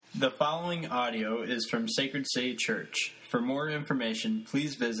The following audio is from Sacred City Church. For more information,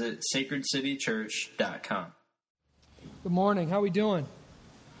 please visit sacredcitychurch.com. Good morning. How are we doing?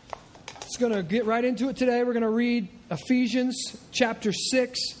 Just going to get right into it today. We're going to read Ephesians chapter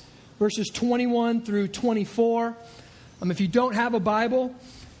 6, verses 21 through 24. If you don't have a Bible,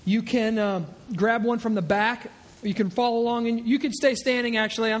 you can grab one from the back. You can follow along, and you can stay standing,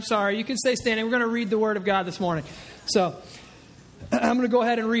 actually. I'm sorry. You can stay standing. We're going to read the Word of God this morning. So I'm going to go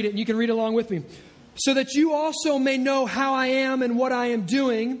ahead and read it, and you can read along with me. So that you also may know how I am and what I am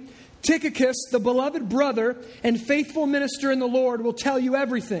doing, Tychicus, the beloved brother and faithful minister in the Lord, will tell you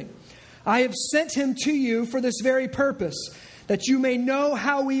everything. I have sent him to you for this very purpose, that you may know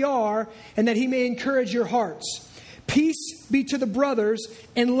how we are and that he may encourage your hearts. Peace be to the brothers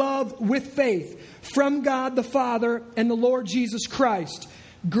and love with faith from God the Father and the Lord Jesus Christ.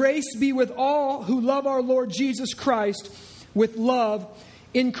 Grace be with all who love our Lord Jesus Christ with love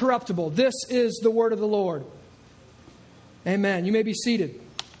incorruptible. This is the word of the Lord. Amen. You may be seated.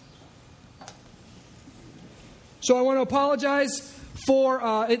 So I want to apologize for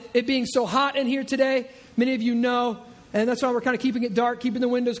it being so hot in here today. Many of you know, and that's why we're kind of keeping it dark, keeping the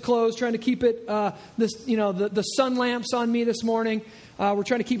windows closed, trying to keep it the sun lamps on me this morning. We're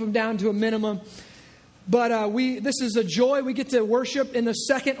trying to keep them down to a minimum. But this is a joy. We get to worship in the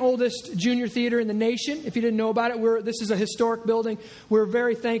second oldest junior theater in the nation. If you didn't know about it, this is a historic building. We're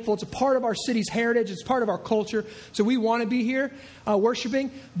very thankful. It's a part of our city's heritage. It's part of our culture. So we want to be here worshiping.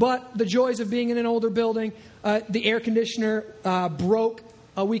 But the joys of being in an older building, the air conditioner broke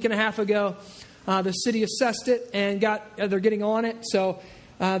a week and a half ago. The city assessed it and they're getting on it. So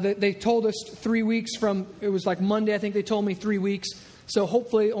they told us 3 weeks from, it was like Monday, I think they told me 3 weeks. So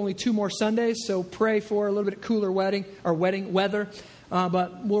hopefully only 2 more Sundays. So pray for a little bit cooler wedding weather.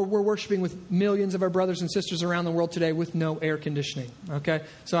 But we're worshiping with millions of our brothers and sisters around the world today with no air conditioning. Okay,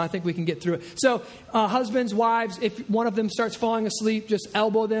 so I think we can get through it. So husbands, wives, if one of them starts falling asleep, just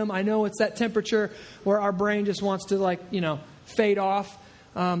elbow them. I know it's that temperature where our brain just wants to fade off.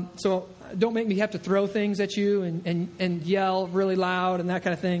 So don't make me have to throw things at you and yell really loud and that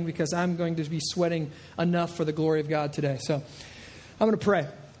kind of thing, because I'm going to be sweating enough for the glory of God today. So I'm going to pray.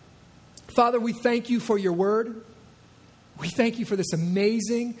 Father, we thank you for your word. We thank you for this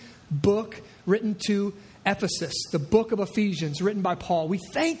amazing book written to Ephesus, the book of Ephesians written by Paul. We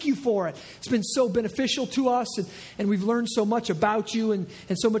thank you for it. It's been so beneficial to us, and we've learned so much about you and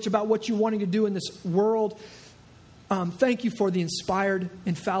so much about what you're wanting to do in this world. Thank you for the inspired,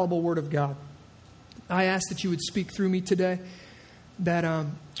 infallible word of God. I ask that you would speak through me today, that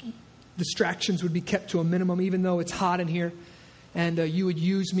distractions would be kept to a minimum, even though it's hot in here. And you would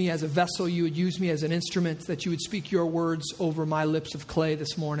use me as a vessel. You would use me as an instrument, that you would speak your words over my lips of clay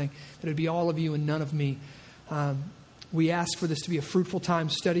this morning, that it would be all of you and none of me. We ask for this to be a fruitful time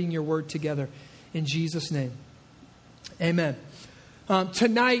studying your word together. In Jesus' name, amen.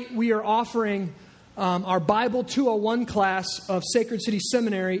 Tonight we are offering our Bible 201 class of Sacred City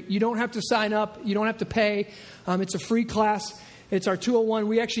Seminary. You don't have to sign up. You don't have to pay. It's a free class. It's our 201.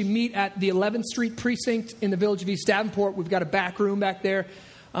 We actually meet at the 11th Street Precinct in the village of East Davenport. We've got a back room back there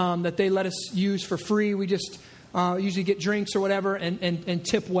that they let us use for free. We just usually get drinks or whatever and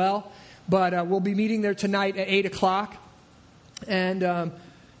tip well. But we'll be meeting there tonight at 8 o'clock and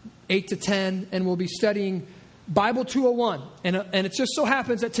 8 to 10. And we'll be studying Bible 201. And it just so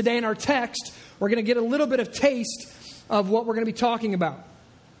happens that today in our text, we're going to get a little bit of taste of what we're going to be talking about.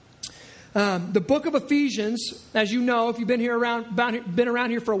 The book of Ephesians, as you know, if you've been around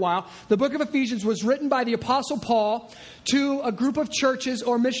here for a while, the book of Ephesians was written by the Apostle Paul to a group of churches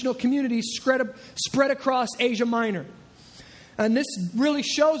or missional communities spread across Asia Minor. And this really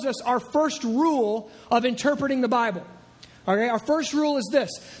shows us our first rule of interpreting the Bible. Okay, our first rule is this: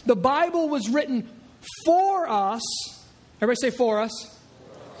 the Bible was written for us. Everybody say for us.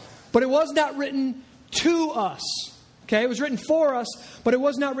 But it was not written to us. Okay, it was written for us, but it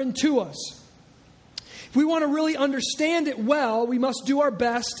was not written to us. If we want to really understand it well, we must do our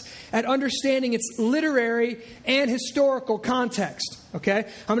best at understanding its literary and historical context. Okay,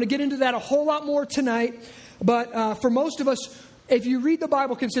 I'm going to get into that a whole lot more tonight. But for most of us, if you read the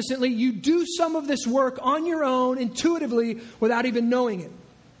Bible consistently, you do some of this work on your own, intuitively, without even knowing it.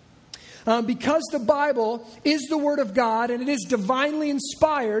 Because the Bible is the Word of God and it is divinely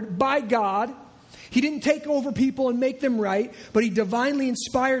inspired by God. He didn't take over people and make them right, but He divinely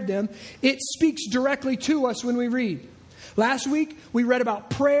inspired them. It speaks directly to us when we read. Last week, we read about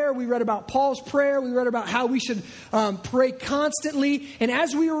prayer. We read about Paul's prayer. We read about how we should pray constantly. And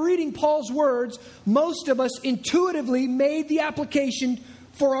as we were reading Paul's words, most of us intuitively made the application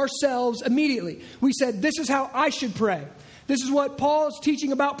for ourselves immediately. We said, this is how I should pray. This is what Paul's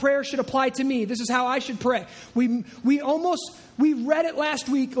teaching about prayer should apply to me. This is how I should pray. We read it last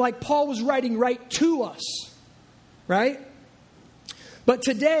week like Paul was writing right to us, right? But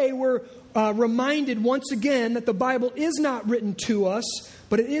today we're reminded once again that the Bible is not written to us,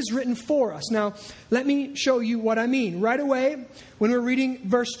 but it is written for us. Now, let me show you what I mean. Right away, when we're reading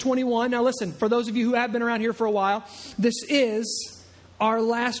verse 21, now listen, for those of you who have been around here for a while, this is our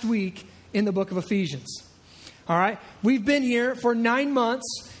last week in the book of Ephesians. All right? We've been here for 9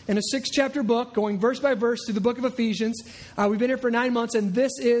 months in a 6-chapter book, going verse by verse through the book of Ephesians. We've been here for 9 months, and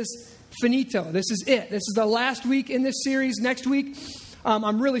this is finito. This is it. This is the last week in this series. Next week,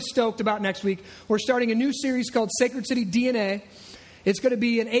 I'm really stoked about next week. We're starting a new series called Sacred City DNA. It's going to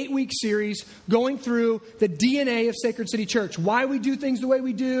be an 8-week series going through the DNA of Sacred City Church. Why we do things the way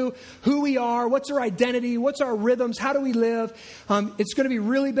we do, who we are, what's our identity, what's our rhythms, how do we live. It's going to be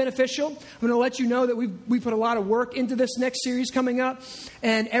really beneficial. I'm going to let you know that we put a lot of work into this next series coming up.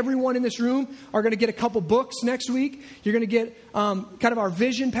 And everyone in this room are going to get a couple books next week. You're going to get kind of our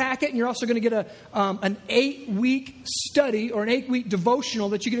vision packet. And you're also going to get an 8-week study or an 8-week devotional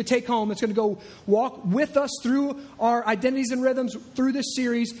that you're going to take home. It's going to go walk with us through our identities and rhythms through this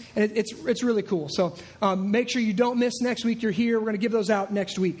series, and it's really cool. So make sure you don't miss next week. You're here. We're going to give those out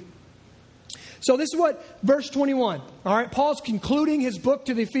next week. So this is what verse 21. All right, Paul's concluding his book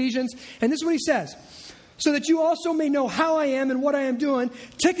to the Ephesians, and this is what he says. So that you also may know how I am and what I am doing,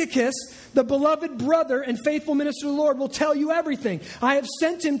 Tychicus, the beloved brother and faithful minister of the Lord, will tell you everything. I have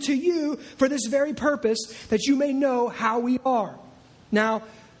sent him to you for this very purpose, that you may know how we are. Now,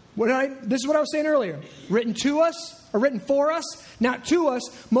 this is what I was saying earlier. Written to us, or written for us, not to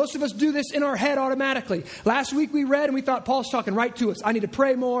us. Most of us do this in our head automatically. Last week we read and we thought Paul's talking right to us. I need to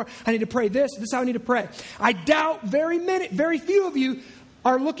pray more. I need to pray this. This is how I need to pray. I doubt very few of you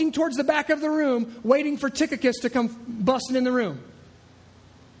are looking towards the back of the room waiting for Tychicus to come busting in the room.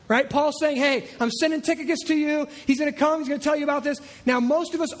 Right? Paul's saying, hey, I'm sending Tychicus to you. He's going to come. He's going to tell you about this. Now,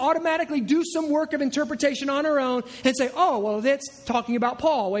 most of us automatically do some work of interpretation on our own and say, oh, well, that's talking about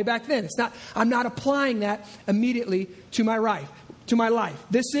Paul way back then. I'm not applying that immediately to my life.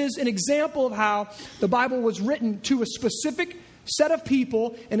 This is an example of how the Bible was written to a specific set of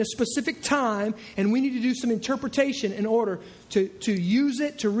people in a specific time, and we need to do some interpretation in order to use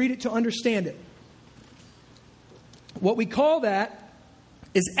it, to read it, to understand it. What we call that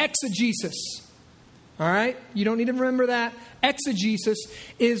is exegesis. All right? You don't need to remember that. Exegesis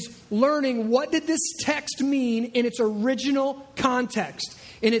is learning what did this text mean in its original context,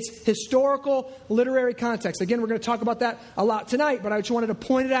 in its historical, literary context. Again, we're going to talk about that a lot tonight, but I just wanted to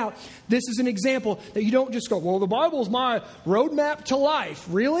point it out. This is an example that you don't just go, well, the Bible's my roadmap to life.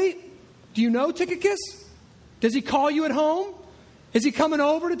 Really? Do you know Tychicus? Does he call you at home? Is he coming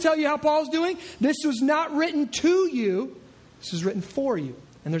over to tell you how Paul's doing? This was not written to you. This is written for you.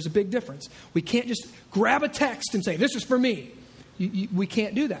 And there's a big difference. We can't just grab a text and say, this is for me. We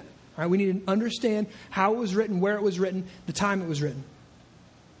can't do that. All right? We need to understand how it was written, where it was written, the time it was written.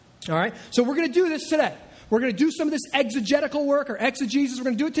 All right? So we're going to do this today. We're going to do some of this exegetical work or exegesis. We're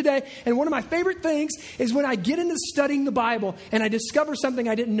going to do it today. And one of my favorite things is when I get into studying the Bible and I discover something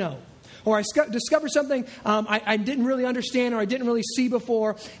I didn't know. Or I discover something I didn't really understand or I didn't really see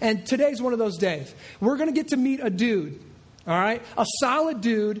before. And today's one of those days. We're going to get to meet a dude. All right? A solid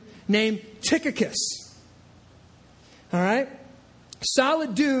dude named Tychicus. All right?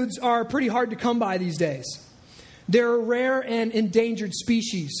 Solid dudes are pretty hard to come by these days. They're a rare and endangered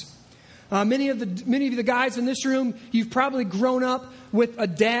species. Many of the guys in this room, you've probably grown up with a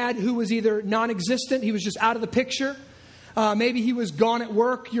dad who was either non-existent, he was just out of the picture. Maybe he was gone at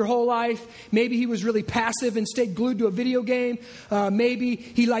work your whole life. Maybe he was really passive and stayed glued to a video game. Maybe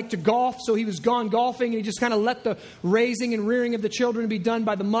he liked to golf, so he was gone golfing and he just kind of let the raising and rearing of the children be done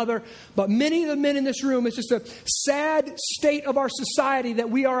by the mother. But many of the men in this room, it's just a sad state of our society that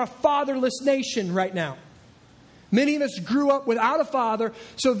we are a fatherless nation right now. Many of us grew up without a father,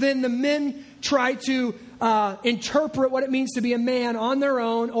 so then the men try to interpret what it means to be a man on their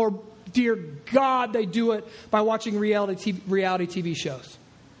own, or dear God, they do it by watching reality TV shows.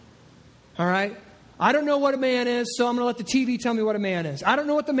 All right? I don't know what a man is, so I'm going to let the TV tell me what a man is. I don't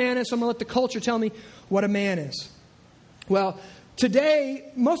know what the man is, so I'm going to let the culture tell me what a man is. Well,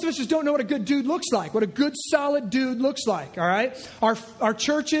 today, most of us just don't know what a good dude looks like, what a good, solid dude looks like, all right? Our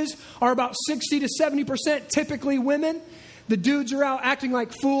churches are about 60 to 70% typically women. The dudes are out acting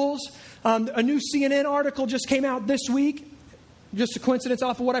like fools. A new CNN article just came out this week, just a coincidence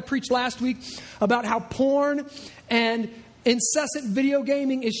off of what I preached last week, about how porn and incessant video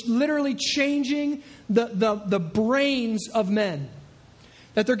gaming is literally changing the brains of men.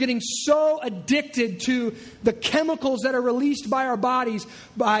 That they're getting so addicted to the chemicals that are released by our bodies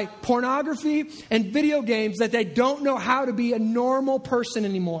by pornography and video games that they don't know how to be a normal person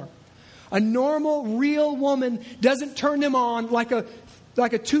anymore. A normal, real woman doesn't turn them on like a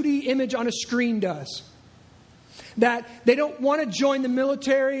 2D image on a screen does. That they don't want to join the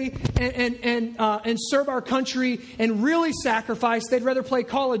military and serve our country and really sacrifice. They'd rather play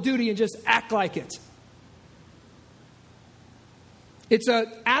Call of Duty and just act like it. It's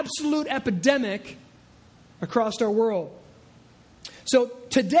an absolute epidemic across our world. So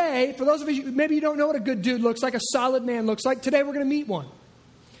today, for those of you, maybe you don't know what a good dude looks like, a solid man looks like. Today we're going to meet one.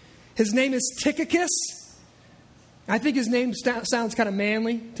 His name is Tychicus. I think his name sounds kind of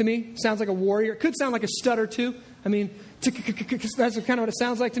manly to me. Sounds like a warrior. It could sound like a stutter too. I mean, Tychicus, that's kind of what it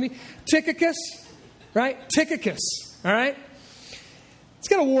sounds like to me. Tychicus, right? Tychicus, all right? It's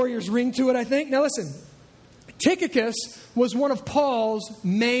got a warrior's ring to it, I think. Now listen, Tychicus was one of Paul's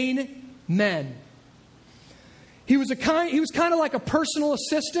main men. He was kind of like a personal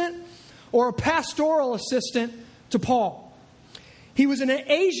assistant or a pastoral assistant to Paul. He was an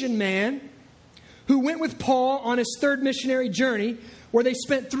Asian man who went with Paul on his third missionary journey, where they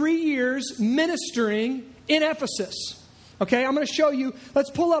spent 3 years ministering in Ephesus. Okay, I'm going to show you. Let's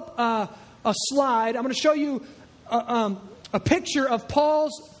pull up a slide. I'm going to show you a picture of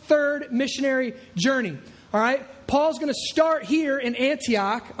Paul's third missionary journey. All right? Paul's going to start here in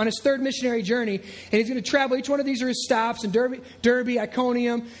Antioch on his third missionary journey, and he's going to travel. Each one of these are his stops in Derbe,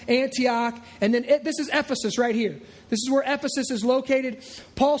 Iconium, Antioch, and then this is Ephesus right here. This is where Ephesus is located.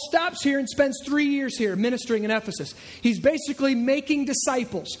 Paul stops here and spends 3 years here ministering in Ephesus. He's basically making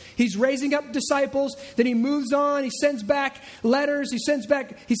disciples. He's raising up disciples. Then he moves on. He sends back letters. He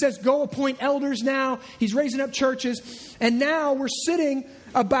says, go appoint elders now. He's raising up churches. And now we're sitting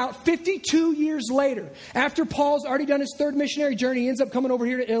about 52 years later. After Paul's already done his third missionary journey, he ends up coming over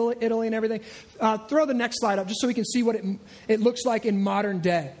here to Italy and everything. Throw the next slide up just so we can see what it looks like in modern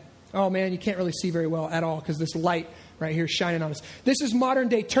day. Oh man, you can't really see very well at all because this light right here is shining on us. This is modern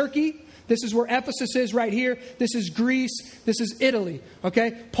day Turkey. This is where Ephesus is right here. This is Greece. This is Italy.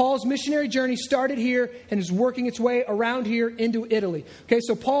 Okay? Paul's missionary journey started here and is working its way around here into Italy. Okay,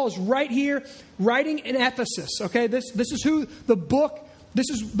 so Paul is right here writing in Ephesus. Okay, this is who the book, this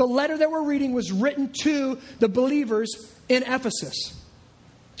is the letter that we're reading was written to the believers in Ephesus.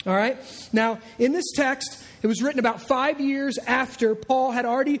 All right? Now, in this text, it was written about 5 years after Paul had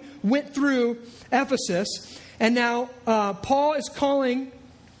already went through Ephesus. And now Paul is calling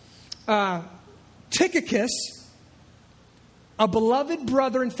Tychicus a beloved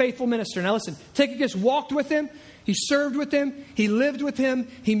brother and faithful minister. Now listen, Tychicus walked with him. He served with him. He lived with him.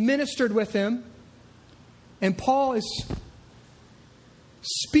 He ministered with him. And Paul is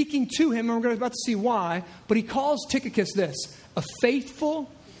speaking to him, and we're about to see why. But he calls Tychicus this, a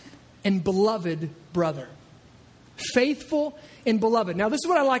faithful and beloved brother. Faithful and beloved. Now, this is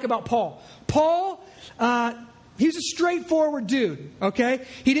what I like about Paul. Paul, he was a straightforward dude, okay?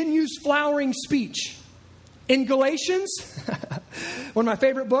 He didn't use flowering speech. In Galatians, one of my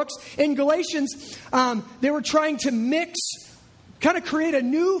favorite books, in Galatians, they were trying to kind of create a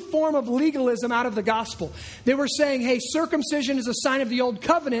new form of legalism out of the gospel. They were saying, hey, circumcision is a sign of the old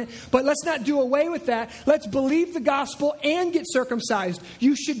covenant, but let's not do away with that. Let's believe the gospel and get circumcised.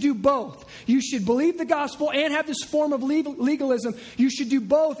 You should do both. You should believe the gospel and have this form of legalism. You should do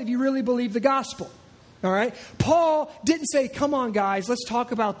both if you really believe the gospel. All right? Paul didn't say, come on, guys, let's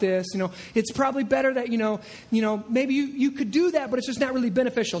talk about this. It's probably better that, maybe you could do that, but it's just not really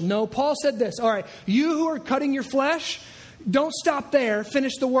beneficial. No, Paul said this. All right, you who are cutting your flesh, don't stop there.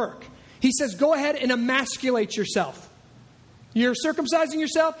 Finish the work. He says, go ahead and emasculate yourself. You're circumcising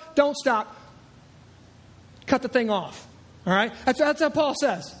yourself. Don't stop. Cut the thing off. All right? That's how Paul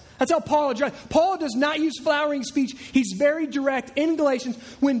says. That's how Paul addressed. Paul does not use flowering speech. He's very direct in Galatians.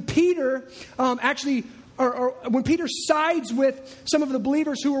 When Peter when Peter sides with some of the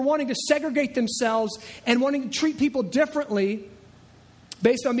believers who are wanting to segregate themselves and wanting to treat people differently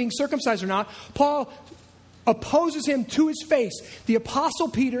based on being circumcised or not, Paul opposes him to his face. The Apostle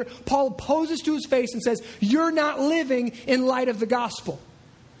Peter, Paul opposes to his face and says, you're not living in light of the gospel.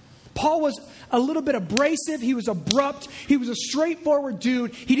 Paul was a little bit abrasive. He was abrupt. He was a straightforward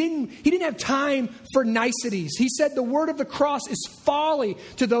dude. He didn't have time for niceties. He said the word of the cross is folly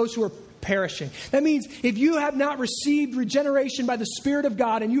to those who are perishing. That means if you have not received regeneration by the Spirit of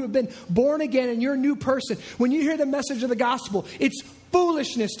God and you have been born again and you're a new person, when you hear the message of the gospel, it's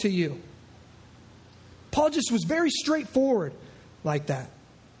foolishness to you. Paul just was very straightforward like that.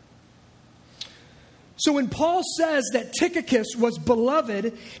 So when Paul says that Tychicus was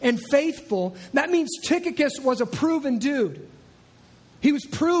beloved and faithful, that means Tychicus was a proven dude. He was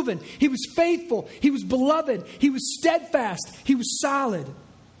proven. He was faithful. He was beloved. He was steadfast. He was solid.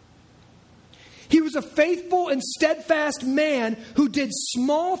 He was a faithful and steadfast man who did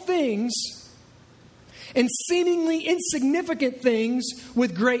small things and seemingly insignificant things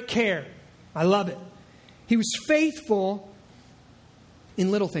with great care. I love it. He was faithful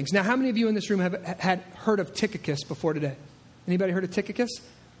in little things. Now, how many of you in this room had heard of Tychicus before today? Anybody heard of Tychicus?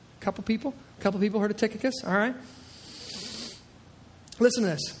 A couple people? A couple people heard of Tychicus? All right. Listen to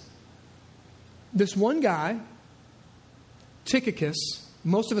this. This one guy, Tychicus,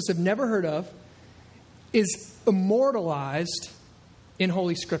 most of us have never heard of, is immortalized in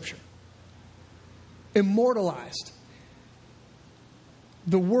Holy Scripture. Immortalized.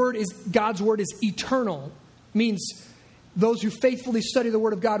 The word is, God's word is eternal. Means those who faithfully study the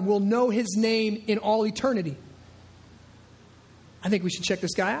word of God will know his name in all eternity. I think we should check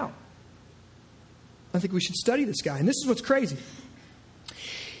this guy out. I think we should study this guy. And this is what's crazy.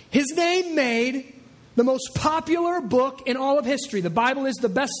 His name made the most popular book in all of history. The Bible is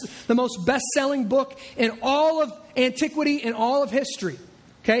the most best-selling book in all of antiquity and all of history.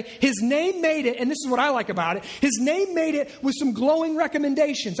 Okay? His name made it, and this is what I like about it. His name made it with some glowing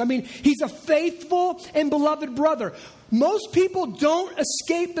recommendations. I mean, he's a faithful and beloved brother. Most people don't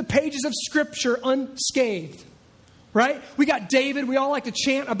escape the pages of Scripture unscathed. Right? We got David. We all like to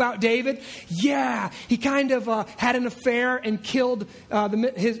chant about David. Yeah, he kind of had an affair and killed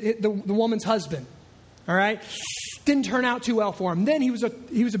the woman's husband. All right? Didn't turn out too well for him. Then he was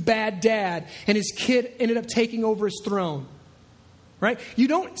a bad dad, and his kid ended up taking over his throne. Right? You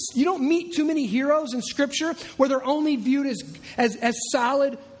don't meet too many heroes in Scripture where they're only viewed as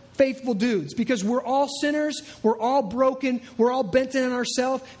solid, faithful dudes, because we're all sinners, we're all broken, we're all bent in on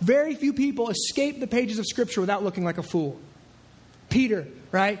ourselves. Very few people escape the pages of Scripture without looking like a fool. Peter,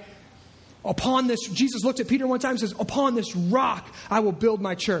 right? Jesus looked at Peter one time and says, "Upon this rock I will build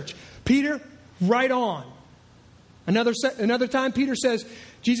my church." Peter, right on. Another time Peter says,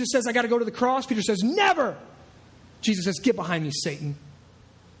 Jesus says, "I got to go to the cross." Peter says, "Never." Jesus says, "Get behind me, Satan."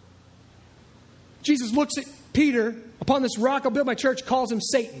 Jesus looks at Peter, "Upon this rock I'll build my church," calls him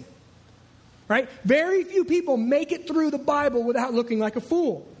Satan. Right? Very few people make it through the Bible without looking like a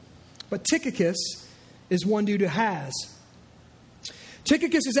fool. But Tychicus is one dude who has.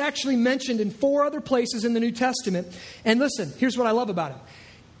 Tychicus is actually mentioned in 4 other places in the New Testament. And listen, here's what I love about him.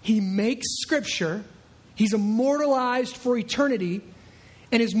 He makes Scripture, he's immortalized for eternity,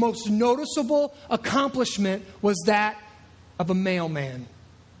 and his most noticeable accomplishment was that of a mailman.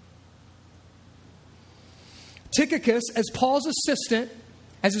 Tychicus, as Paul's assistant,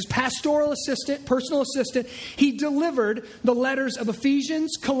 as his pastoral assistant, personal assistant, he delivered the letters of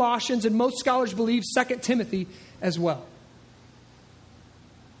Ephesians, Colossians, and most scholars believe 2 Timothy as well.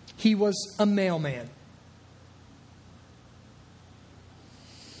 He was a mailman.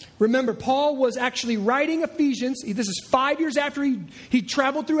 Remember, Paul was actually writing Ephesians. This is 5 years after he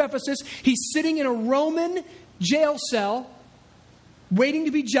traveled through Ephesus. He's sitting in a Roman jail cell, waiting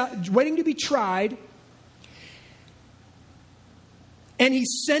to be tried. And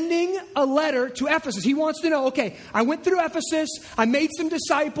he's sending a letter to Ephesus. He wants to know, okay, I went through Ephesus. I made some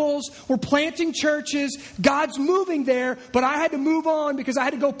disciples. We're planting churches. God's moving there. But I had to move on because I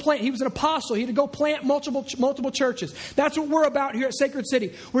had to go plant. He was an apostle. He had to go plant multiple churches. That's what we're about here at Sacred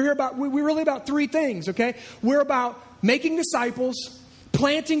City. We're really about 3 things, okay? We're about making disciples,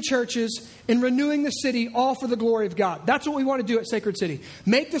 planting churches, and renewing the city, all for the glory of God. That's what we want to do at Sacred City.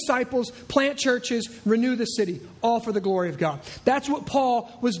 Make disciples, plant churches, renew the city, all for the glory of God. That's what Paul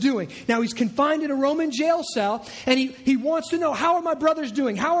was doing. Now he's confined in a Roman jail cell, and he wants to know, how are my brothers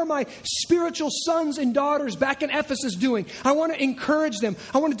doing? How are my spiritual sons and daughters back in Ephesus doing? I want to encourage them.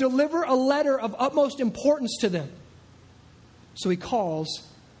 I want to deliver a letter of utmost importance to them. So he calls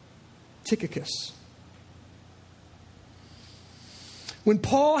Tychicus. When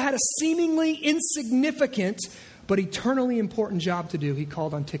Paul had a seemingly insignificant but eternally important job to do, he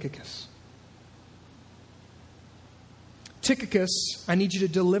called on Tychicus. Tychicus, I need you to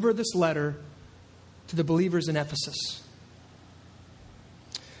deliver this letter to the believers in Ephesus.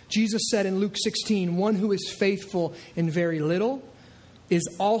 Jesus said in Luke 16, "One who is faithful in very little is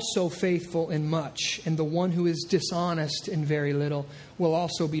also faithful in much, and the one who is dishonest in very little will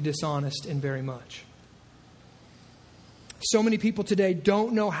also be dishonest in very much." So many people today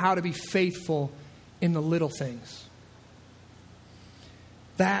don't know how to be faithful in the little things.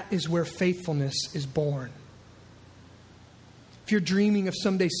 That is where faithfulness is born. If you're dreaming of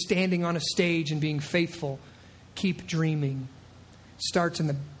someday standing on a stage and being faithful, keep dreaming. Starts in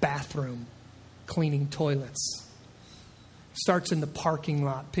the bathroom, cleaning toilets. Starts in the parking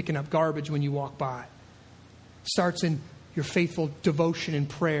lot, picking up garbage when you walk by. Starts in your faithful devotion and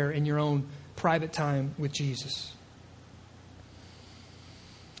prayer in your own private time with Jesus.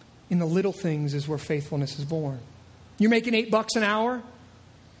 In the little things is where faithfulness is born. You're making $8 an hour?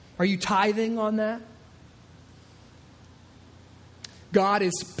 Are you tithing on that? God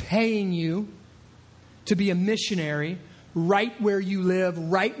is paying you to be a missionary right where you live,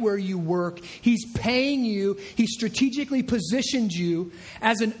 right where you work. He's paying you. He strategically positioned you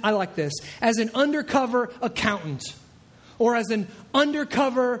as an undercover accountant, or as an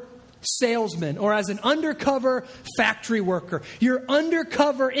undercover salesman, or as an undercover factory worker. You're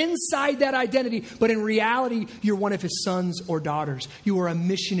undercover inside that identity, but in reality, you're one of his sons or daughters. You are a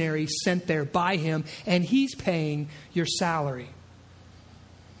missionary sent there by him, and he's paying your salary.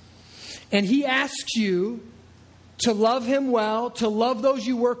 And he asks you to love him well, to love those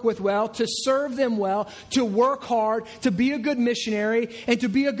you work with well, to serve them well, to work hard, to be a good missionary, and to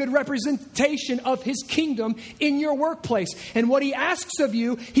be a good representation of his kingdom in your workplace. And what he asks of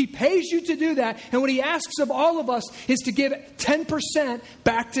you, he pays you to do that. And what he asks of all of us is to give 10%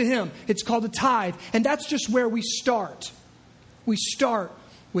 back to him. It's called a tithe. And that's just where we start. We start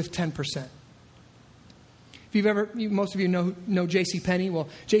with 10%. If most of you know J.C. Penney. Well,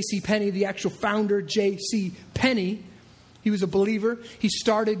 J.C. Penney, the actual founder, J.C. Penney, he was a believer. He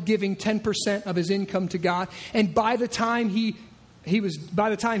started giving 10% of his income to God, and by the time he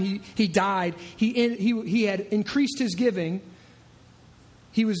died, he had increased his giving.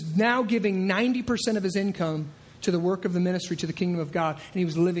 He was now giving 90% of his income to the work of the ministry, to the kingdom of God, and he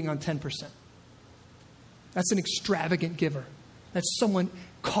was living on 10%. That's an extravagant giver. That's someone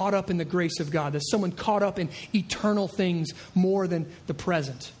caught up in the grace of God. That's someone caught up in eternal things more than the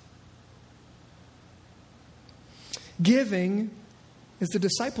present. Giving is the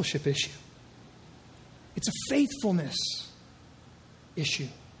discipleship issue. It's a faithfulness issue.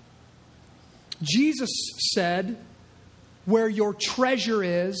 Jesus said, where your treasure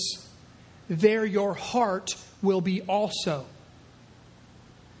is, there your heart will be also.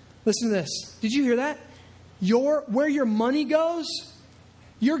 Listen to this. Did you hear that? Where your money goes,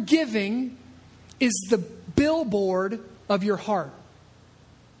 your giving is the billboard of your heart.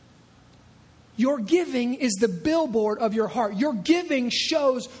 Your giving is the billboard of your heart. Your giving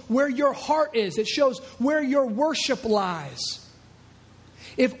shows where your heart is. It shows where your worship lies.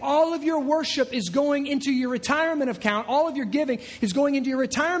 If all of your worship is going into your retirement account, all of your giving is going into your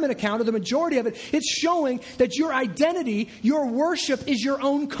retirement account, or the majority of it, it's showing that your identity, your worship is your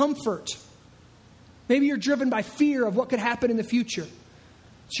own comfort. Maybe you're driven by fear of what could happen in the future.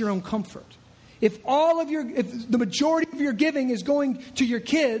 It's your own comfort. If the majority of your giving is going to your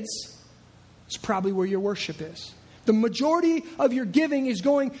kids, it's probably where your worship is. The majority of your giving is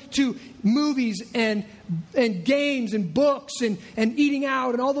going to movies and games and books and eating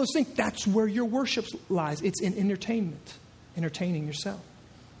out and all those things. That's where your worship lies. It's in entertainment, entertaining yourself.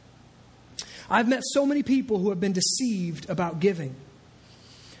 I've met so many people who have been deceived about giving.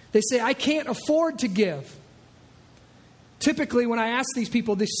 They say, I can't afford to give. Typically, when I ask these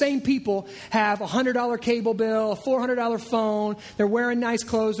people, the same people have a $100 cable bill, a $400 phone, they're wearing nice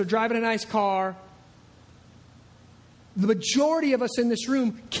clothes, they're driving a nice car. The majority of us in this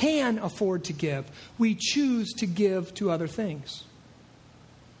room can afford to give. We choose to give to other things.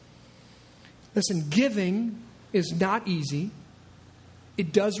 Listen, giving is not easy.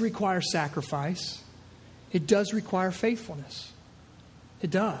 It does require sacrifice. It does require faithfulness.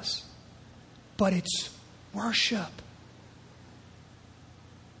 It does. But it's worship.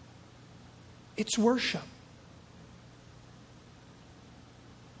 It's worship.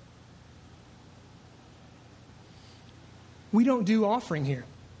 We don't do offering here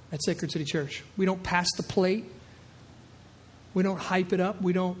at Sacred City Church. We don't pass the plate. We don't hype it up.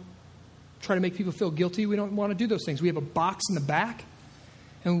 We don't try to make people feel guilty. We don't want to do those things. We have a box in the back,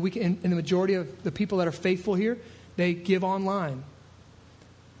 and and the majority of the people that are faithful here, they give online.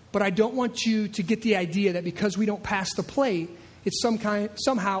 But I don't want you to get the idea that because we don't pass the plate, it's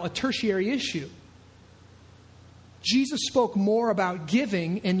somehow a tertiary issue. Jesus spoke more about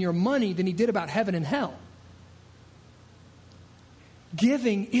giving and your money than he did about heaven and hell.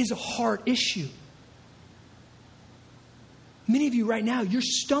 Giving is a heart issue. Many of you right now, your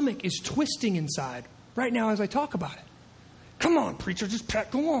stomach is twisting inside right now as I talk about it. Come on, preacher,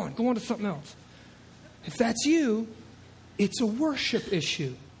 go on to something else. If that's you, it's a worship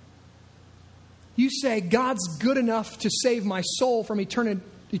issue. You say, God's good enough to save my soul from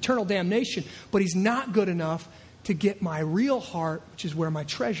eternal damnation, but he's not good enough to get my real heart, which is where my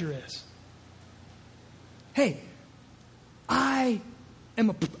treasure is. Hey,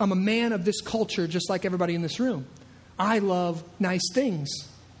 I'm a man of this culture just like everybody in this room. I love nice things.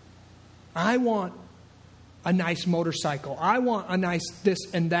 I want a nice motorcycle. I want a nice this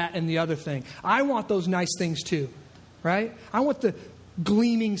and that and the other thing. I want those nice things too, right? I want the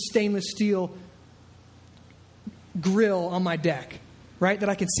gleaming stainless steel grill on my deck, right? That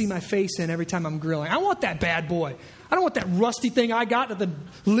I can see my face in every time I'm grilling. I want that bad boy. I don't want that rusty thing I got that the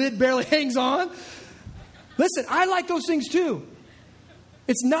lid barely hangs on. Listen, I like those things too.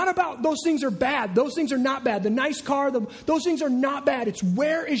 It's not about those things are bad. Those things are not bad. The nice car, those things are not bad. It's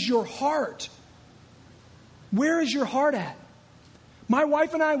where is your heart? Where is your heart at? My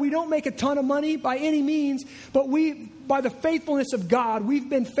wife and I, we don't make a ton of money by any means, but by the faithfulness of God, we've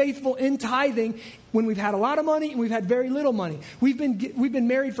been faithful in tithing when we've had a lot of money and we've had very little money. We've been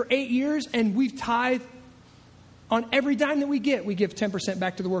married for 8 years and we've tithed on every dime that we give 10%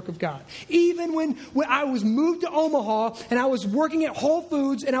 back to the work of God. Even when I was moved to Omaha and I was working at Whole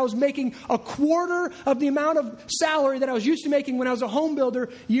Foods and I was making a quarter of the amount of salary that I was used to making when I was a home builder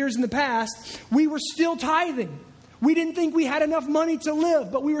years in the past, we were still tithing. We didn't think we had enough money to live,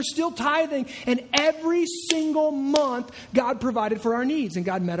 but we were still tithing. And every single month, God provided for our needs and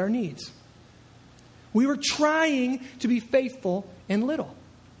God met our needs. We were trying to be faithful in little.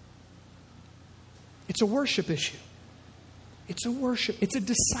 It's a worship issue. It's a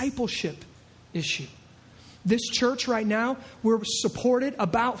discipleship issue. This church right now, we're supported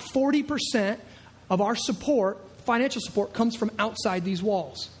about 40% of our support, financial support, comes from outside these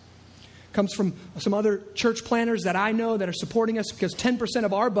walls. Comes from some other church planners that I know that are supporting us because 10%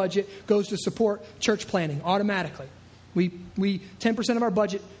 of our budget goes to support church planning automatically. We 10% of our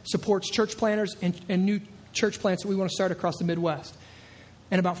budget supports church planners and new church plants that we want to start across the Midwest.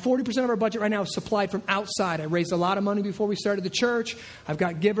 And about 40% of our budget right now is supplied from outside. I raised a lot of money before we started the church. I've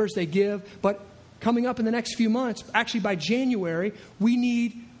got givers, they give. But coming up in the next few months, actually by January, we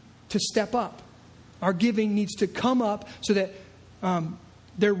need to step up. Our giving needs to come up so that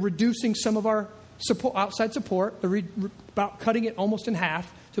they're reducing some of our support, outside support. They're about cutting it almost in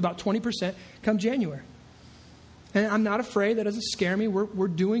half to about 20% come January. And I'm not afraid. That doesn't scare me. We're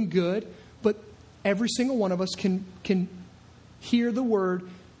doing good. But every single one of us can hear the word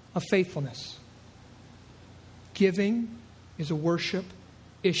of faithfulness. Giving is a worship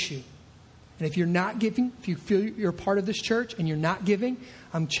issue. And if you're not giving, if you feel you're a part of this church and you're not giving,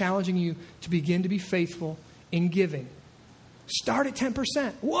 I'm challenging you to begin to be faithful in giving. Start at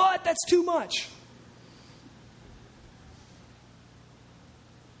 10%. What? That's too much.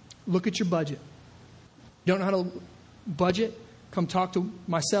 Look at your budget. You don't know how to budget? Come talk to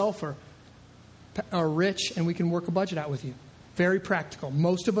myself or Rich and we can work a budget out with you. Very practical.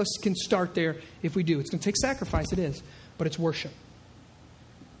 Most of us can start there if we do. It's going to take sacrifice, it is, but it's worship.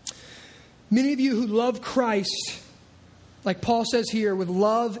 Many of you who love Christ, like Paul says here, with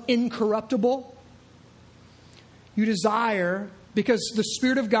love incorruptible, you desire, because the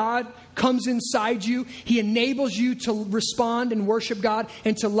Spirit of God comes inside you, He enables you to respond and worship God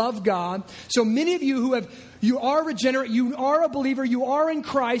and to love God. So many of you you are regenerate, you are a believer, you are in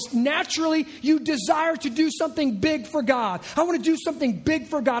Christ. Naturally, you desire to do something big for God. I want to do something big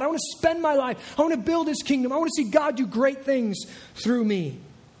for God. I want to spend my life. I want to build His kingdom. I want to see God do great things through me.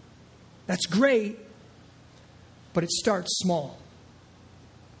 That's great, but it starts small.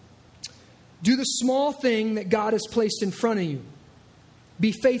 Do the small thing that God has placed in front of you.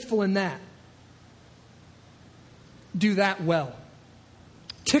 Be faithful in that. Do that well.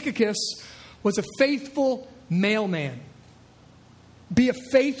 Tychicus was a faithful mailman. Be a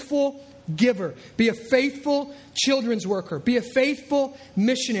faithful giver. Be a faithful children's worker. Be a faithful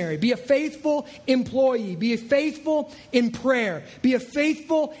missionary. Be a faithful employee. Be a faithful in prayer. Be a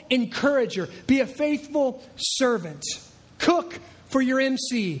faithful encourager. Be a faithful servant. Cook for your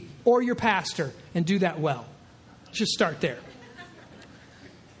MC or your pastor and do that well. Just start there.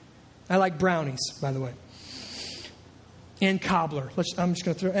 I like brownies, by the way. And cobbler. I'm just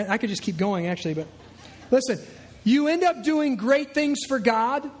going to throw... I could just keep going, actually, but... Listen, you end up doing great things for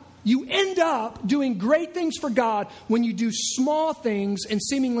God. You end up doing great things for God when you do small things and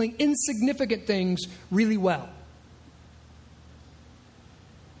seemingly insignificant things really well.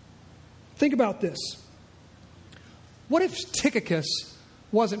 Think about this. What if Tychicus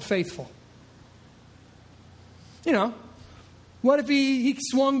wasn't faithful? You know, what if he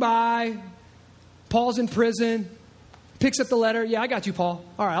swung by, Paul's in prison, picks up the letter. Yeah, I got you, Paul.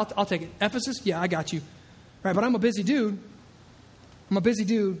 All right, I'll take it. Ephesus? Yeah, I got you. Right, but I'm a busy dude.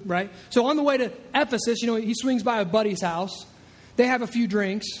 Right? So on the way to Ephesus, he swings by a buddy's house. They have a few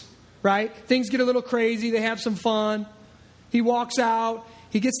drinks, right? Things get a little crazy. They have some fun. He walks out.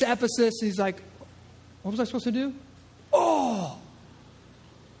 He gets to Ephesus. And he's like, what was I supposed to do? Oh,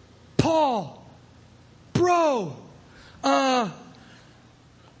 Paul, bro, I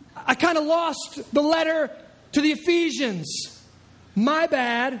kind of lost the letter to the Ephesians. My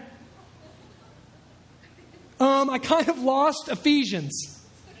bad. I kind of lost Ephesians.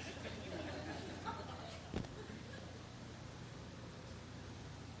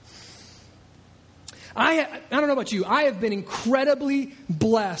 I don't know about you. I have been incredibly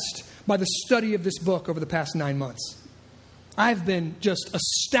blessed by the study of this book over the past 9 months. I've been just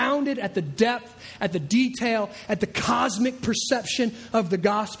astounded at the depth, at the detail, at the cosmic perception of the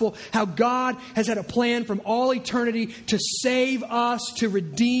gospel. How God has had a plan from all eternity to save us, to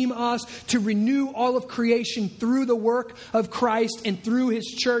redeem us, to renew all of creation through the work of Christ and through His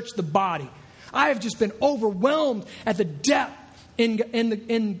church, the body. I have just been overwhelmed at the depth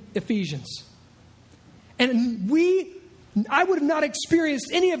in Ephesians. And I would have not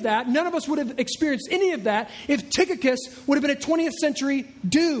experienced any of that. None of us would have experienced any of that if Tychicus would have been a 20th century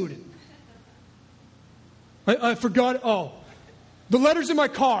dude. I forgot. Oh, the letter's in my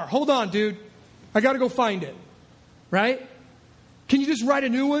car. Hold on, dude. I got to go find it. Right? Can you just write a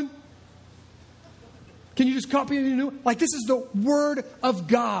new one? Can you just copy a new one? Like, this is the Word of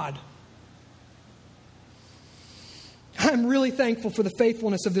God. I'm really thankful for the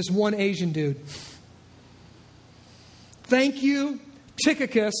faithfulness of this one Asian dude. Thank you,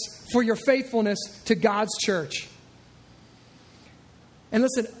 Tychicus, for your faithfulness to God's church. And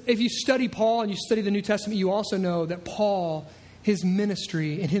listen, if you study Paul and you study the New Testament, you also know that Paul, his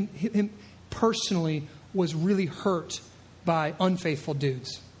ministry, and him personally was really hurt by unfaithful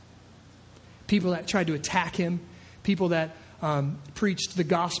dudes. People that tried to attack him, people that preached the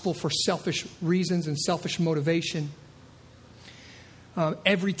gospel for selfish reasons and selfish motivation.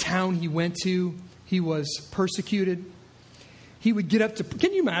 Every town he went to, he was persecuted. He would get up to,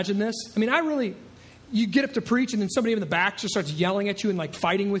 can you imagine this? I mean, you get up to preach and then somebody in the back just starts yelling at you and like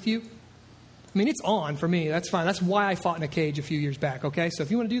fighting with you. I mean, it's on for me. That's fine. That's why I fought in a cage a few years back, okay? So if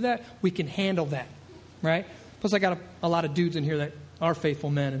you want to do that, we can handle that, right? Plus I got a lot of dudes in here that are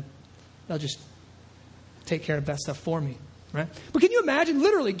faithful men and they'll just take care of that stuff for me, right? But can you imagine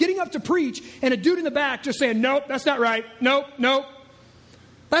literally getting up to preach and a dude in the back just saying, nope, that's not right. Nope, nope.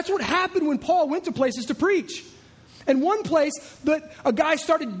 That's what happened when Paul went to places to preach. And one place that a guy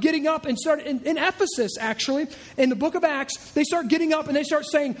started getting up and started in Ephesus, actually, in the book of Acts, they start getting up and they start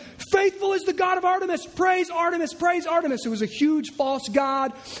saying, faithful is the God of Artemis. Praise Artemis, praise Artemis. It was a huge false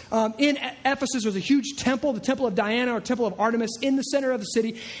god. In Ephesus, there was a huge temple, the temple of Diana or temple of Artemis in the center of the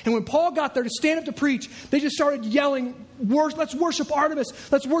city. And when Paul got there to stand up to preach, they just started yelling, let's worship Artemis.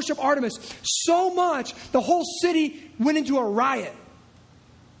 Let's worship Artemis. So much, the whole city went into a riot.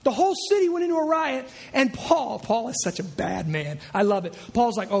 The whole city went into a riot, and Paul is such a bad man. I love it.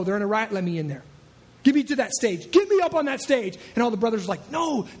 Paul's like, oh, they're in a riot? Let me in there. Get me to that stage. Get me up on that stage. And all the brothers are like,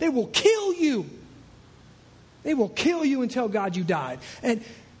 no, they will kill you. They will kill you and tell God you died. And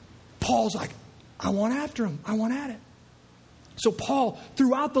Paul's like, I want after him. I want at it. So Paul,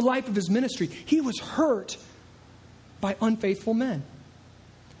 throughout the life of his ministry, he was hurt by unfaithful men,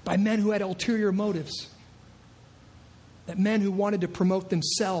 by men who had ulterior motives. That men who wanted to promote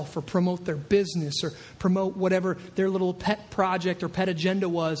themselves or promote their business or promote whatever their little pet project or pet agenda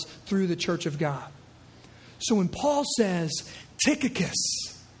was through the church of God. So when Paul says,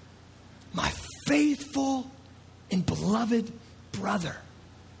 Tychicus, my faithful and beloved brother,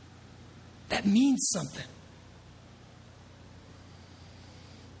 that means something.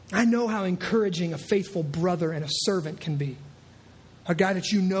 I know how encouraging a faithful brother and a servant can be. A guy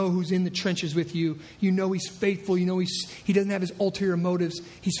that you know who's in the trenches with you. You know he's faithful. You know he doesn't have his ulterior motives.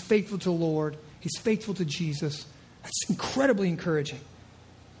 He's faithful to the Lord. He's faithful to Jesus. That's incredibly encouraging.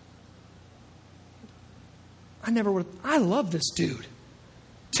 I love this dude.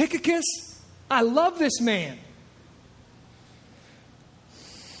 Tychicus, I love this man.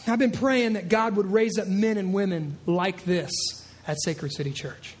 I've been praying that God would raise up men and women like this at Sacred City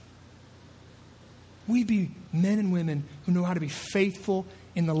Church. We'd be men and women who know how to be faithful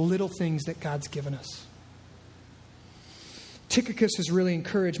in the little things that God's given us. Tychicus has really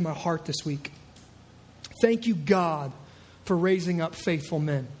encouraged my heart this week. Thank you, God, for raising up faithful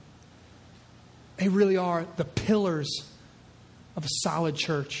men. They really are the pillars of a solid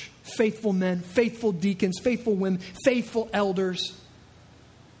church. Faithful men, faithful deacons, faithful women, faithful elders.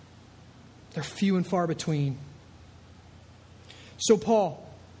 They're few and far between. So Paul,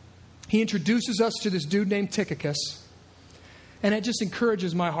 he introduces us to this dude named Tychicus, and it just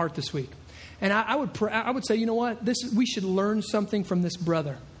encourages my heart this week. And I would say, you know what? We should learn something from this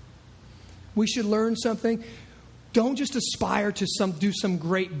brother. We should learn something. Don't just aspire to do some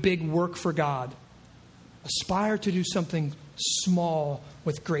great big work for God. Aspire to do something small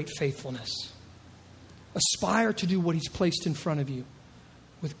with great faithfulness. Aspire to do what He's placed in front of you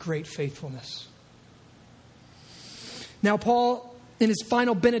with great faithfulness. Now, Paul, in his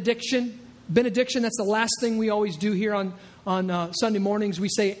final benediction, that's the last thing we always do here on Sunday mornings. We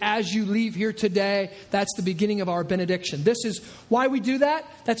say, as you leave here today, that's the beginning of our benediction. This is why we do that.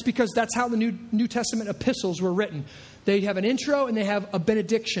 That's because that's how the New Testament epistles were written. They have an intro and they have a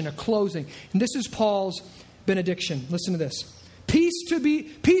benediction, a closing. And this is Paul's benediction. Listen to this. Peace to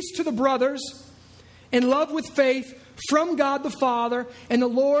the brothers and love with faith from God the Father and the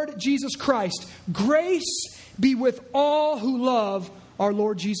Lord Jesus Christ. Grace be with all who love our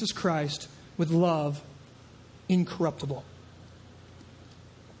Lord Jesus Christ with love incorruptible.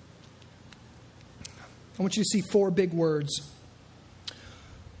 I want you to see 4 big words.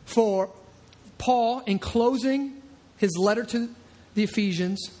 For Paul, in closing his letter to the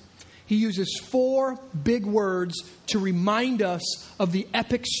Ephesians, he uses 4 big words to remind us of the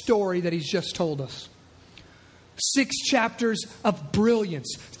epic story that he's just told us. 6 chapters of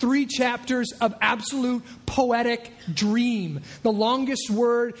brilliance. 3 chapters of absolute poetic dream. The longest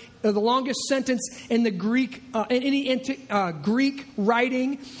word, the longest sentence in the Greek, in any Greek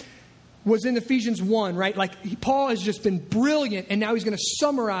writing was in Ephesians 1, right? Like Paul has just been brilliant, and now he's going to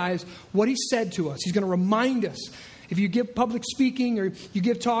summarize what he said to us. He's going to remind us. If you give public speaking or you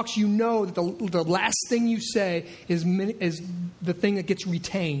give talks, you know that the last thing you say is the thing that gets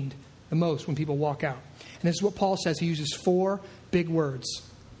retained the most when people walk out. And this is what Paul says. He uses 4 big words.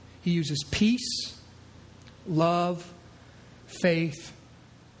 He uses peace, love, faith,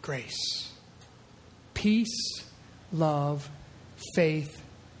 grace. Peace, love, faith,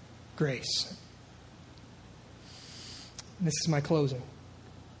 grace. And this is my closing.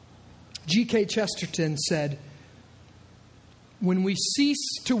 G.K. Chesterton said, when we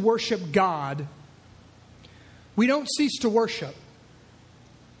cease to worship God, we don't cease to worship.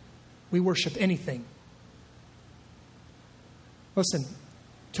 We worship anything. Listen,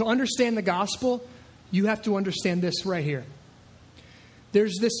 to understand the gospel, you have to understand this right here.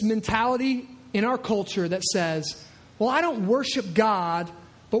 There's this mentality in our culture that says, well, I don't worship God,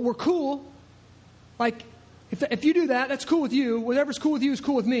 but we're cool. Like, if you do that, that's cool with you. Whatever's cool with you is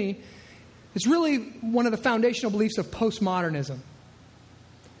cool with me. It's really one of the foundational beliefs of postmodernism.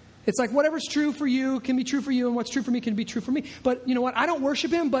 It's like whatever's true for you can be true for you, and what's true for me can be true for me. But you know what? I don't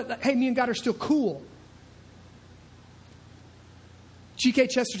worship him, but hey, me and God are still cool. G.K.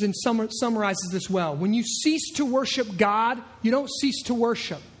 Chesterton summarizes this well. When you cease to worship God, you don't cease to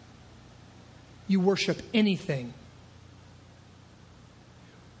worship. You worship anything.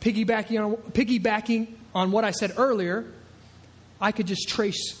 Piggybacking on what I said earlier, I could just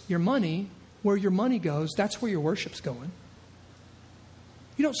trace your money. Where your money goes, that's where your worship's going.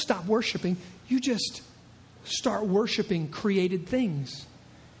 You don't stop worshiping. You just start worshiping created things.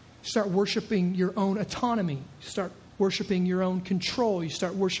 Start worshiping your own autonomy. Start worshiping your own control. You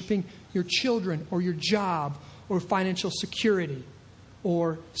start worshiping your children or your job or financial security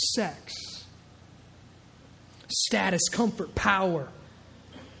or sex. Status, comfort, power.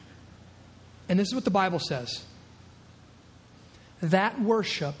 And this is what the Bible says. That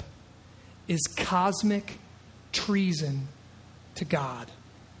worship is cosmic treason to God.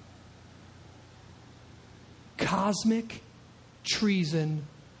 Cosmic treason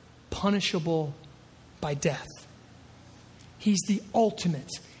punishable by death. He's the ultimate.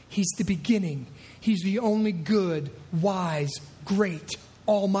 He's the beginning. He's the only good, wise, great,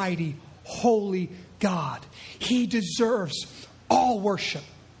 almighty, holy God. He deserves all worship.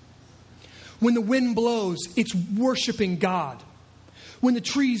 When the wind blows, it's worshiping God. When the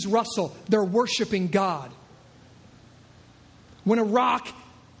trees rustle, they're worshiping God. When a rock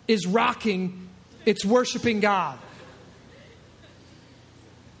is rocking, it's worshiping God.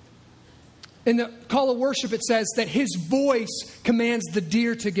 In the call of worship, it says that his voice commands the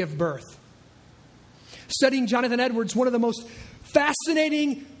deer to give birth. Studying Jonathan Edwards, one of the most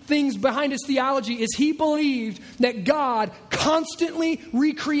fascinating things behind his theology is he believed that God constantly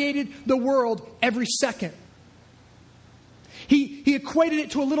recreated the world every second. He equated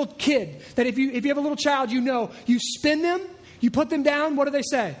it to a little kid. That if you have a little child, you spin them, you put them down, what do they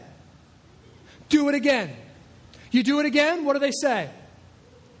say? Do it again. You do it again, what do they say?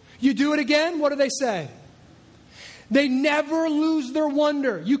 You do it again, what do they say? They never lose their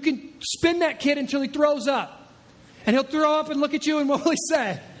wonder. You can spin that kid until he throws up. And he'll throw up and look at you, and what will he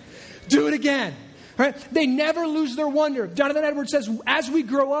say? Do it again. Right? They never lose their wonder. Jonathan Edwards says, as we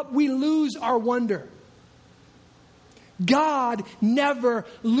grow up, we lose our wonder. God never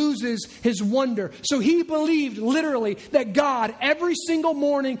loses his wonder. So he believed literally that God every single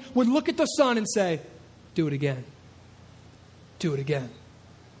morning would look at the sun and say, do it again. Do it again.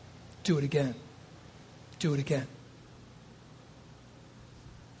 Do it again. Do it again.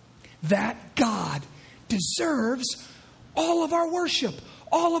 That God deserves all of our worship,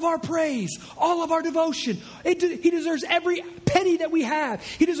 all of our praise, all of our devotion. He deserves every penny that we have.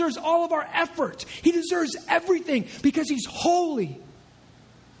 He deserves all of our effort. He deserves everything because He's holy.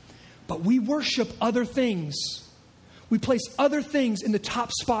 But we worship other things. We place other things in the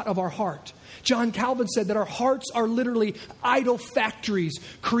top spot of our heart. John Calvin said that our hearts are literally idol factories,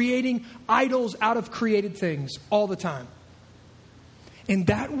 creating idols out of created things all the time. And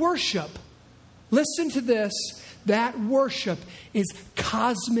that worship, listen to this, that worship is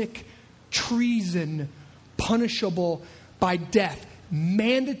cosmic treason, punishable by death,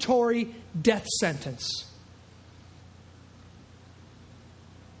 mandatory death sentence.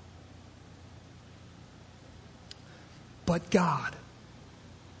 But God,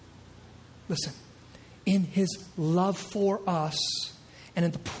 listen, in His love for us and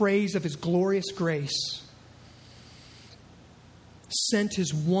in the praise of His glorious grace, sent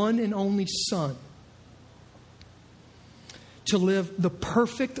His one and only Son to live the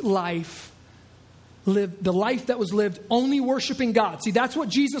perfect life, live the life that was lived only worshiping God. See, that's what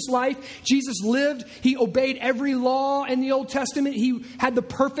Jesus' life. Jesus lived. He obeyed every law in the Old Testament. He had the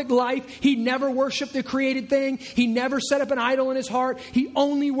perfect life. He never worshiped the created thing. He never set up an idol in His heart. He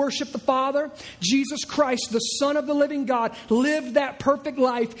only worshiped the Father. Jesus Christ, the Son of the living God, lived that perfect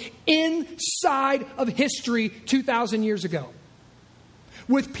life inside of history 2,000 years ago.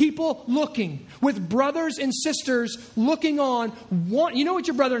 With people looking, with brothers and sisters looking on. You know what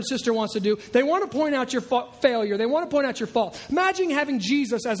your brother and sister wants to do? They want to point out your failure. They want to point out your fault. Imagine having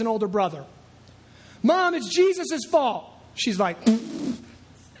Jesus as an older brother. Mom, it's Jesus' fault. She's like,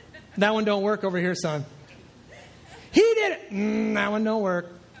 that one don't work over here, son. He did it. That one don't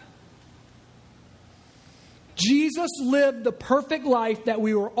work. Jesus lived the perfect life that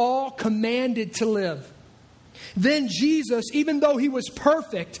we were all commanded to live. Then Jesus, even though He was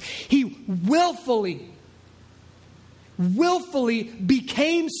perfect, He willfully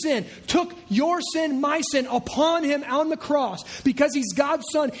became sin, took your sin, my sin, upon Him on the cross. Because He's God's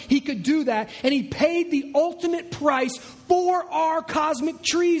Son, He could do that. And He paid the ultimate price for our cosmic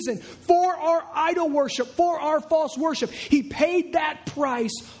treason, for our idol worship, for our false worship. He paid that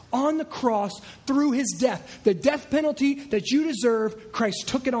price on the cross through His death. The death penalty that you deserve, Christ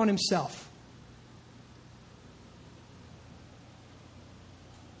took it on Himself.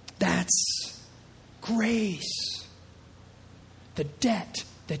 That's grace. The debt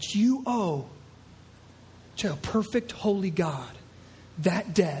that you owe to a perfect, holy God,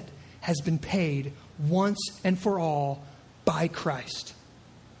 that debt has been paid once and for all by Christ.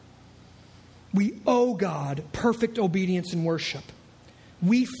 We owe God perfect obedience and worship.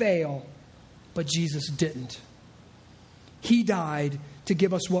 We fail, but Jesus didn't. He died to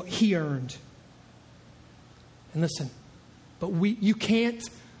give us what He earned. And listen, but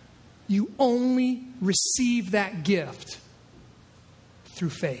you only receive that gift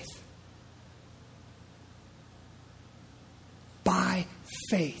through faith. By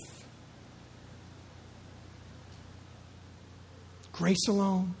faith. Grace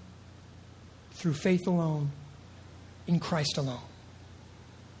alone, through faith alone, in Christ alone.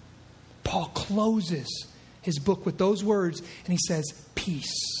 Paul closes his book with those words and he says,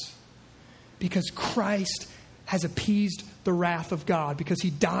 peace. Because Christ has appeased the wrath of God. Because He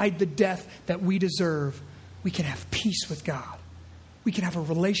died the death that we deserve. We can have peace with God. We can have a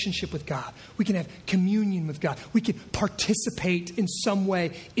relationship with God. We can have communion with God. We can participate in some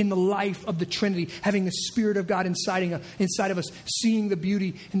way in the life of the Trinity, having the Spirit of God inside of us, seeing the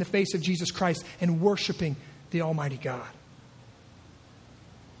beauty in the face of Jesus Christ and worshiping the Almighty God.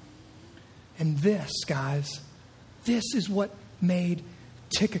 And this, guys, this is what made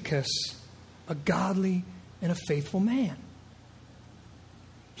Tychicus a godly and a faithful man.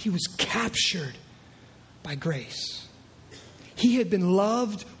 He was captured by grace. He had been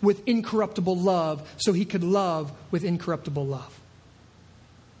loved with incorruptible love, so he could love with incorruptible love.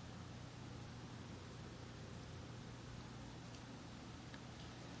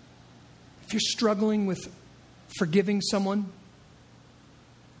 If you're struggling with forgiving someone,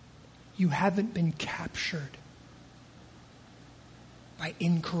 you haven't been captured by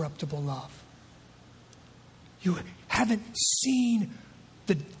incorruptible love. You haven't seen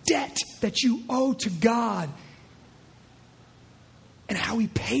the debt that you owe to God and how He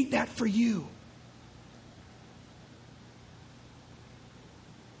paid that for you.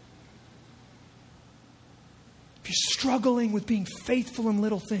 If you're struggling with being faithful in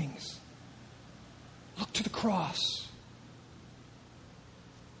little things, look to the cross.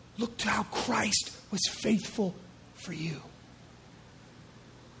 Look to how Christ was faithful for you.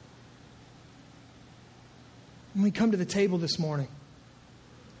 When we come to the table this morning,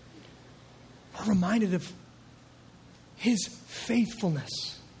 we're reminded of His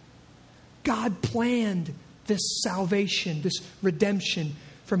faithfulness. God planned this salvation, this redemption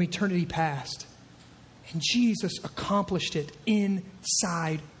from eternity past. And Jesus accomplished it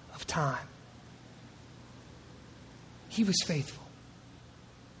inside of time. He was faithful.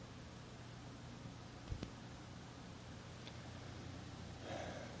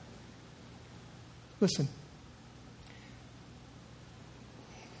 Listen.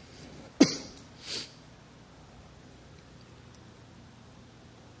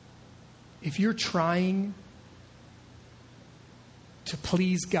 If you're trying to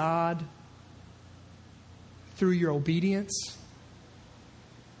please God through your obedience,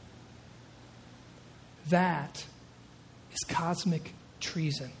 that is cosmic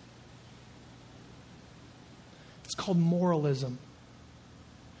treason. It's called moralism.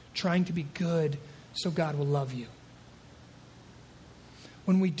 Trying to be good so God will love you.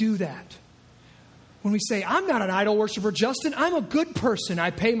 When we do that, when we say, I'm not an idol worshiper, Justin, I'm a good person.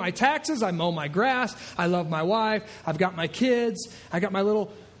 I pay my taxes, I mow my grass, I love my wife, I've got my kids, I got my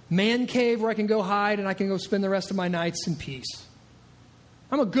little man cave where I can go hide and I can go spend the rest of my nights in peace.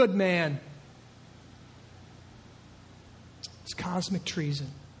 I'm a good man. It's cosmic treason.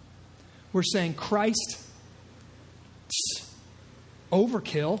 We're saying, Christ,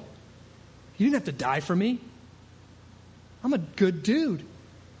 overkill. You didn't have to die for me. I'm a good dude.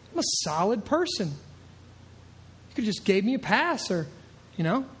 I'm a solid person. You could have just gave me a pass, or, you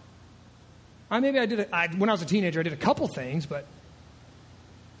know. When I was a teenager, I did a couple things, but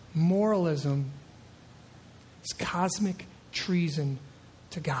moralism is cosmic treason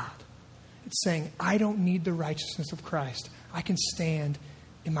to God. It's saying, I don't need the righteousness of Christ. I can stand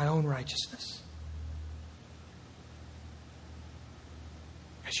in my own righteousness.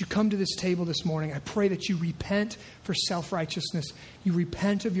 As you come to this table this morning, I pray that you repent for self-righteousness. You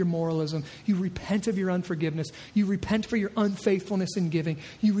repent of your moralism. You repent of your unforgiveness. You repent for your unfaithfulness in giving.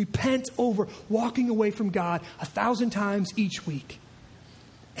 You repent over walking away from God 1,000 times each week.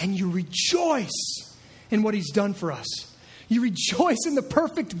 And you rejoice in what He's done for us. You rejoice in the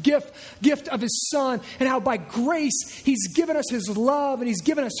perfect gift of His Son, and how by grace He's given us His love and He's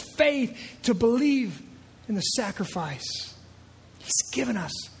given us faith to believe in the sacrifice. He's given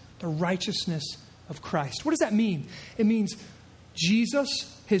us the righteousness of Christ. What does that mean? It means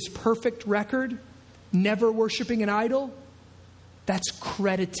Jesus, His perfect record, never worshiping an idol, that's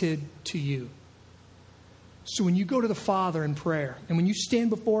credited to you. So when you go to the Father in prayer, and when you stand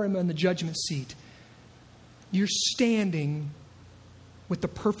before Him on the judgment seat, you're standing with the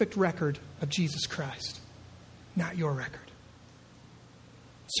perfect record of Jesus Christ, not your record.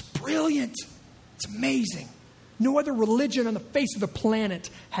 It's brilliant. It's amazing. No other religion on the face of the planet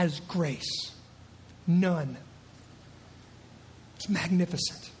has grace. None. It's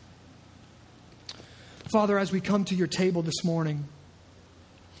magnificent. Father, as we come to your table this morning,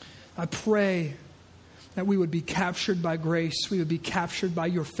 I pray that we would be captured by grace. We would be captured by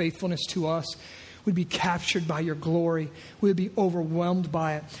your faithfulness to us. We'd be captured by your glory. We would be overwhelmed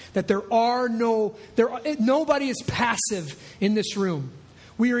by it. That nobody is passive in this room.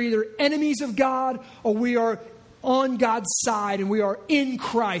 We are either enemies of God or we are on God's side and we are in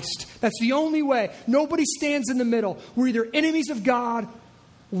Christ. That's the only way. Nobody stands in the middle. We're either enemies of God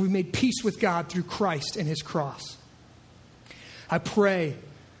or we made peace with God through Christ and His cross. I pray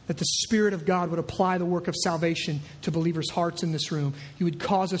that the Spirit of God would apply the work of salvation to believers' hearts in this room. He would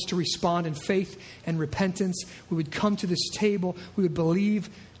cause us to respond in faith and repentance. We would come to this table. We would believe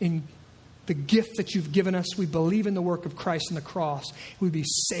in the gift that you've given us. We believe in the work of Christ on the cross. We would be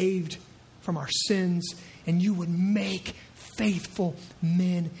saved from our sins, and you would make faithful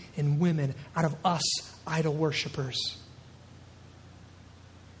men and women out of us idol worshipers.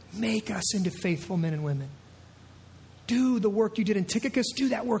 Make us into faithful men and women. Do the work you did in Tychicus. Do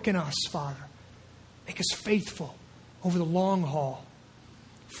that work in us, Father. Make us faithful over the long haul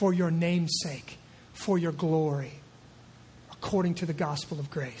for your name's sake, for your glory, according to the gospel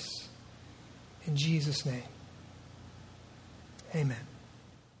of grace. In Jesus' name, amen.